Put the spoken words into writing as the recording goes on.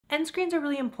End screens are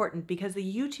really important because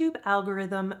the YouTube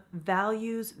algorithm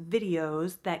values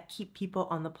videos that keep people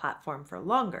on the platform for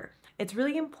longer. It's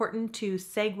really important to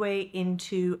segue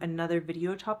into another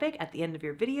video topic at the end of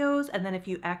your videos, and then if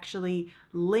you actually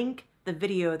link the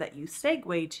video that you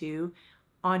segue to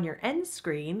on your end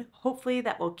screen, hopefully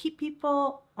that will keep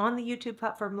people on the YouTube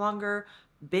platform longer,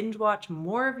 binge watch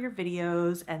more of your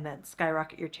videos, and then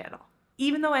skyrocket your channel.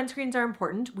 Even though end screens are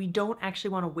important, we don't actually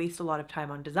want to waste a lot of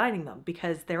time on designing them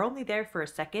because they're only there for a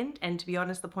second, and to be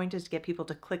honest, the point is to get people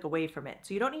to click away from it.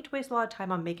 So you don't need to waste a lot of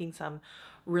time on making some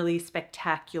really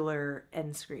spectacular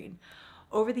end screen.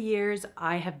 Over the years,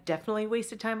 I have definitely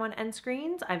wasted time on end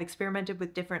screens. I've experimented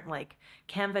with different like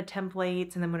Canva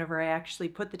templates, and then whenever I actually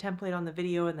put the template on the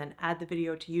video and then add the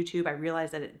video to YouTube, I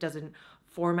realized that it doesn't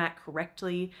format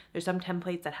correctly. There's some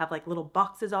templates that have like little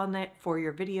boxes on it for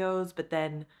your videos, but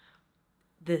then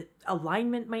the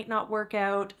alignment might not work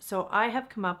out. So I have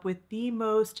come up with the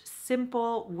most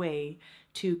simple way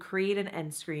to create an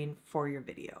end screen for your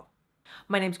video.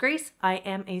 My name's Grace. I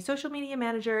am a social media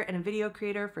manager and a video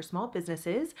creator for small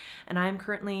businesses, and I'm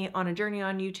currently on a journey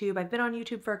on YouTube. I've been on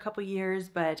YouTube for a couple years,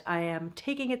 but I am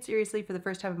taking it seriously for the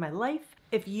first time in my life.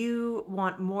 If you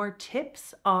want more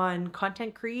tips on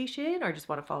content creation or just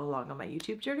want to follow along on my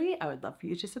YouTube journey, I would love for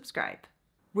you to subscribe.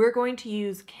 We're going to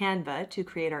use Canva to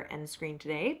create our end screen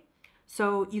today.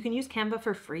 So you can use Canva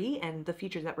for free, and the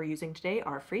features that we're using today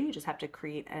are free. You just have to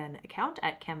create an account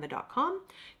at canva.com.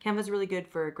 Canva is really good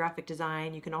for graphic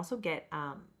design. You can also get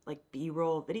like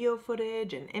B-roll video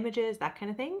footage and images, that kind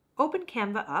of thing. Open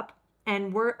Canva up,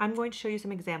 and I'm going to show you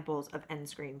some examples of end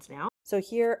screens now. So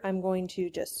here I'm going to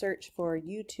just search for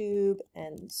YouTube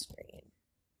end screen.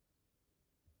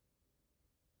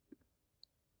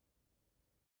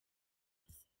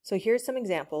 So here's some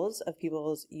examples of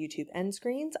people's YouTube end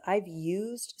screens. I've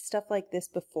used stuff like this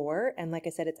before, and like I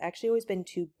said, it's actually always been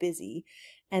too busy.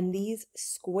 And these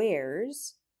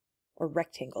squares, or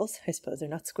rectangles, I suppose they're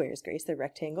not squares, Grace, they're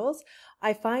rectangles.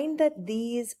 I find that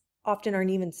these often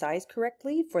aren't even sized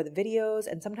correctly for the videos,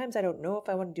 and sometimes I don't know if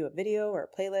I want to do a video or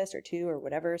a playlist or two or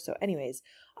whatever. So anyways,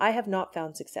 I have not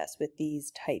found success with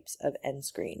these types of end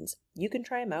screens. You can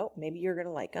try them out. Maybe you're going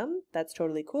to like them. That's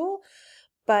totally cool.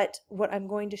 But what I'm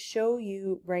going to show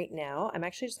you right now, I'm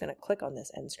actually just going to click on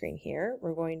this end screen here.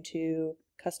 We're going to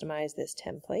customize this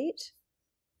template,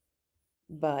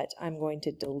 but I'm going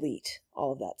to delete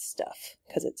all of that stuff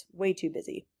because it's way too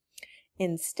busy.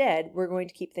 Instead, we're going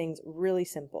to keep things really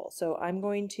simple. So I'm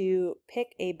going to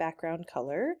pick a background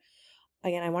color.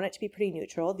 Again, I want it to be pretty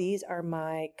neutral. These are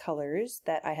my colors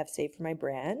that I have saved for my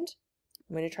brand.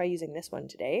 I'm going to try using this one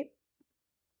today.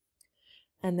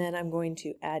 And then I'm going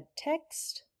to add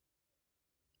text.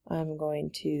 I'm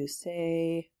going to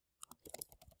say,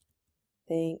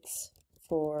 thanks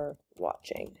for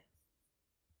watching.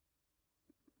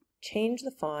 Change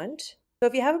the font. So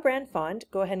if you have a brand font,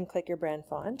 go ahead and click your brand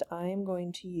font. I'm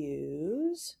going to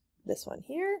use this one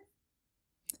here.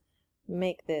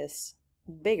 Make this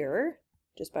bigger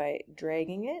just by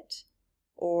dragging it,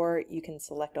 or you can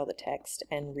select all the text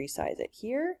and resize it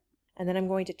here. And then I'm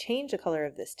going to change the color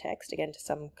of this text, again, to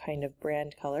some kind of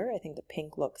brand color. I think the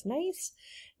pink looks nice.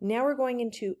 Now we're going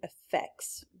into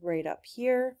effects right up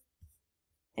here.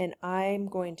 And I'm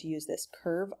going to use this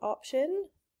curve option.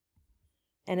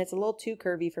 And it's a little too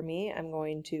curvy for me. I'm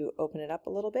going to open it up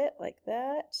a little bit like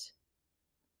that.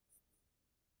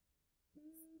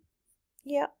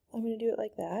 Yeah, I'm going to do it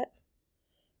like that.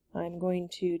 I'm going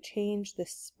to change the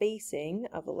spacing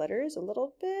of the letters a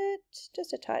little bit,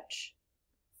 just a touch.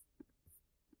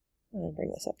 I'm going to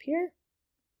bring this up here.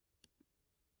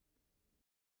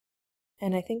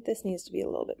 And I think this needs to be a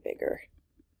little bit bigger.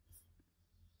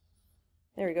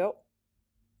 There we go.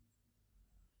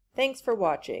 Thanks for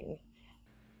watching.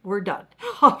 We're done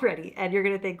already. And you're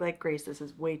going to think like, Grace, this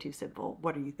is way too simple.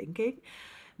 What are you thinking?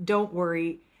 Don't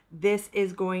worry. This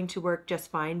is going to work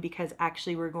just fine because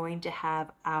actually we're going to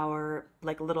have our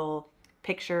like little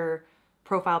picture,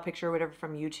 profile picture, whatever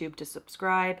from YouTube to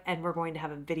subscribe, and we're going to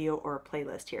have a video or a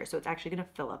playlist here. So it's actually going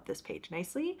to fill up this page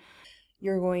nicely.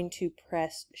 You're going to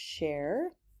press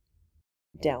share,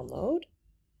 download,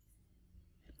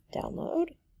 download.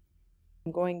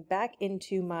 I'm going back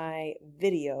into my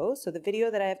video. So the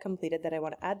video that I have completed that I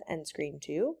want to add the end screen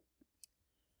to.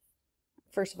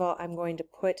 First of all, I'm going to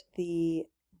put the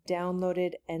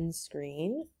downloaded end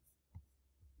screen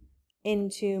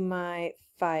into my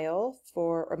file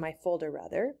or my folder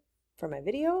rather, for my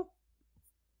video.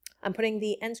 I'm putting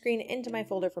the end screen into my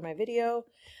folder for my video.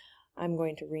 I'm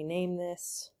going to rename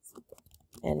this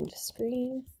end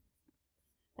screen.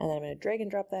 And then I'm going to drag and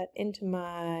drop that into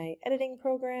my editing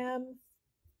program.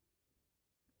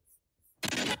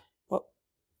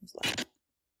 It's loud.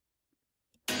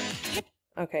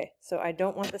 Okay, so I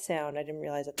don't want the sound. I didn't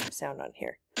realize that there's sound on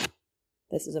here.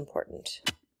 This is important.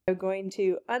 I'm going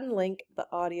to unlink the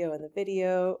audio and the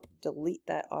video, delete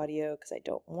that audio because I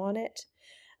don't want it.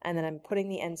 And then I'm putting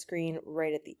the end screen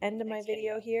right at the end of my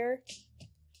video here.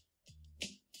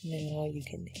 Now you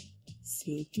can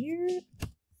see here.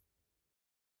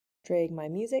 Drag my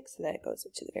music so that it goes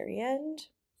to the very end.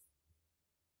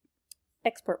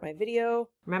 Export my video.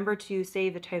 Remember to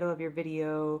save the title of your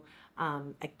video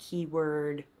a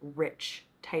keyword rich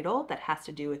title that has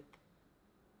to do with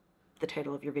the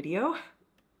title of your video.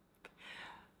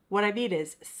 What I mean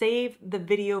is save the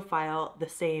video file the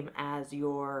same as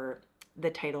the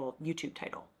title, YouTube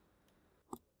title.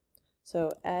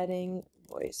 So adding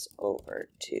voiceover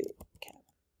to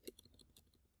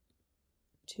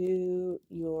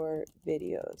your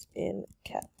videos in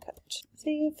CapCut.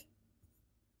 Save.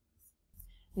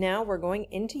 Now we're going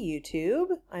into YouTube.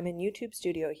 I'm in YouTube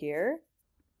Studio here.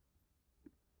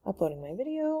 Uploading my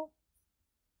video.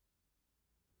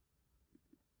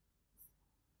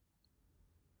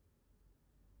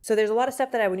 So there's a lot of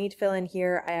stuff that I would need to fill in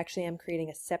here. I actually am creating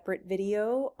a separate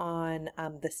video on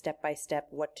the step-by-step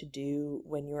what to do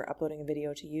when you're uploading a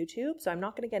video to YouTube. So I'm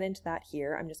not going to get into that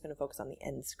here. I'm just going to focus on the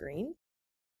end screen.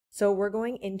 So we're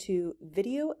going into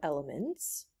Video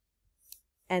Elements,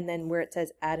 and then where it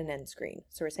says Add an End Screen.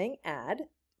 So we're saying Add.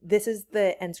 This is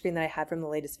the end screen that I had from the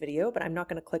latest video, but I'm not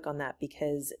going to click on that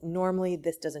because normally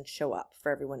this doesn't show up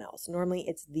for everyone else. Normally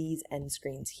it's these end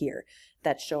screens here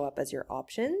that show up as your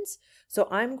options. So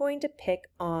I'm going to pick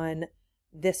on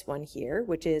this one here,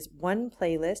 which is 1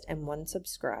 playlist and 1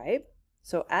 subscribe.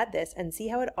 So add this and see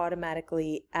how it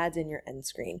automatically adds in your end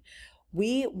screen.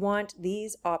 We want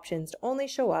these options to only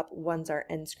show up once our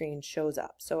end screen shows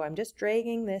up. So I'm just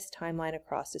dragging this timeline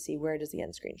across to see where does the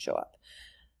end screen show up.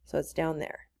 So it's down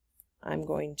there. I'm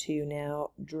going to now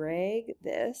drag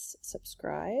this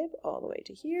subscribe all the way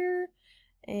to here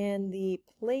and the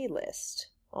playlist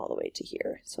all the way to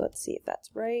here. So let's see if that's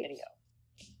right. There you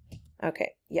go.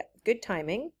 Okay, yeah, good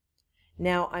timing.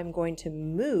 Now I'm going to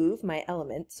move my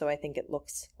element so I think it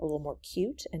looks a little more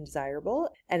cute and desirable,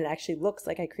 and it actually looks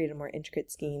like I created a more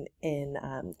intricate scheme in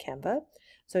Canva.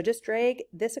 So just drag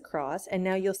this across, and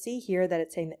now you'll see here that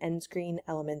it's saying the end screen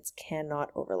elements cannot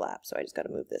overlap. So I just got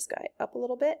to move this guy up a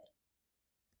little bit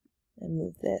and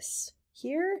move this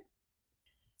here.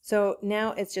 So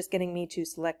now it's just getting me to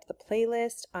select the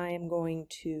playlist. I am going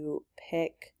to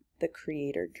pick the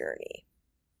creator journey.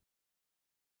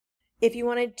 If you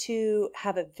wanted to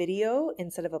have a video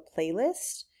instead of a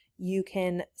playlist, you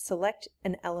can select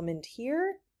an element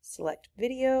here, select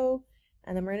video,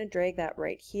 and then we're going to drag that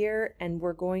right here, and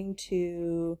we're going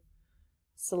to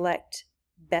select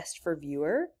best for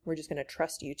viewer. We're just going to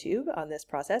trust YouTube on this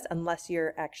process. Unless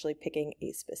you're actually picking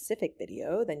a specific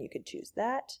video, then you could choose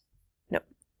that. No,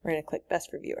 we're going to click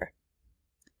best for viewer.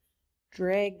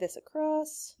 Drag this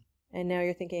across, and now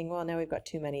you're thinking, well, now we've got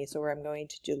too many, so I'm going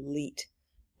to delete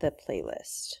the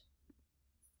playlist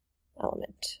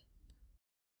element.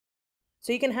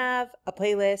 So you can have a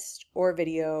playlist or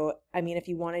video. I mean, if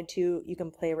you wanted to, you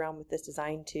can play around with this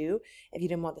design too. If you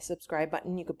didn't want the subscribe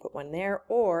button, you could put one there,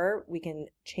 or we can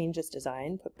change this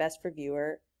design, put best for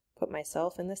viewer, put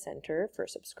myself in the center for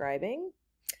subscribing,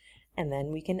 and then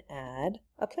we can add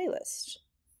a playlist.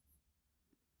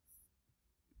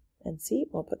 And see,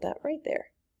 we'll put that right there.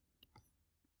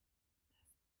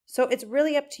 So it's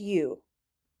really up to you.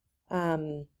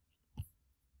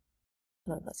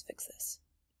 Let's fix this.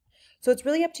 So it's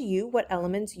really up to you what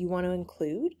elements you want to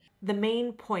include. The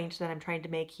main point that I'm trying to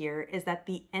make here is that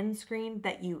the end screen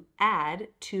that you add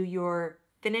to your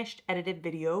finished edited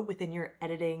video within your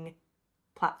editing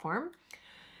platform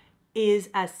is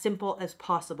as simple as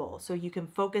possible. So you can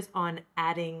focus on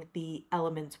adding the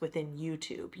elements within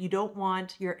YouTube. You don't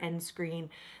want your end screen,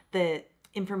 the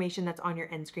information that's on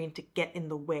your end screen, to get in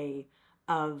the way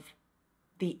of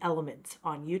the elements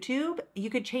on YouTube.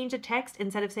 You could change the text.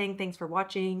 Instead of saying thanks for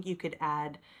watching, you could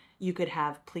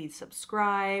have please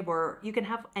subscribe, or you can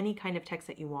have any kind of text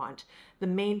that you want. The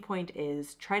main point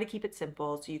is try to keep it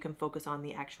simple so you can focus on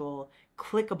the actual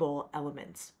clickable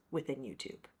elements within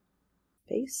YouTube.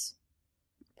 Face,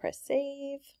 press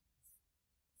save.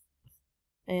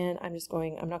 And I'm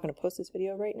not going to post this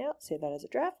video right now. Save that as a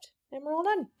draft, and we're all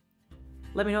done.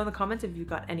 Let me know in the comments if you've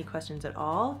got any questions at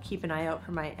all. Keep an eye out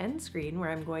for my end screen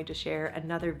where I'm going to share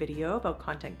another video about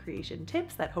content creation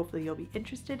tips that hopefully you'll be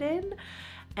interested in.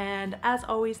 And as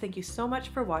always, thank you so much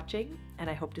for watching, and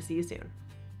I hope to see you soon.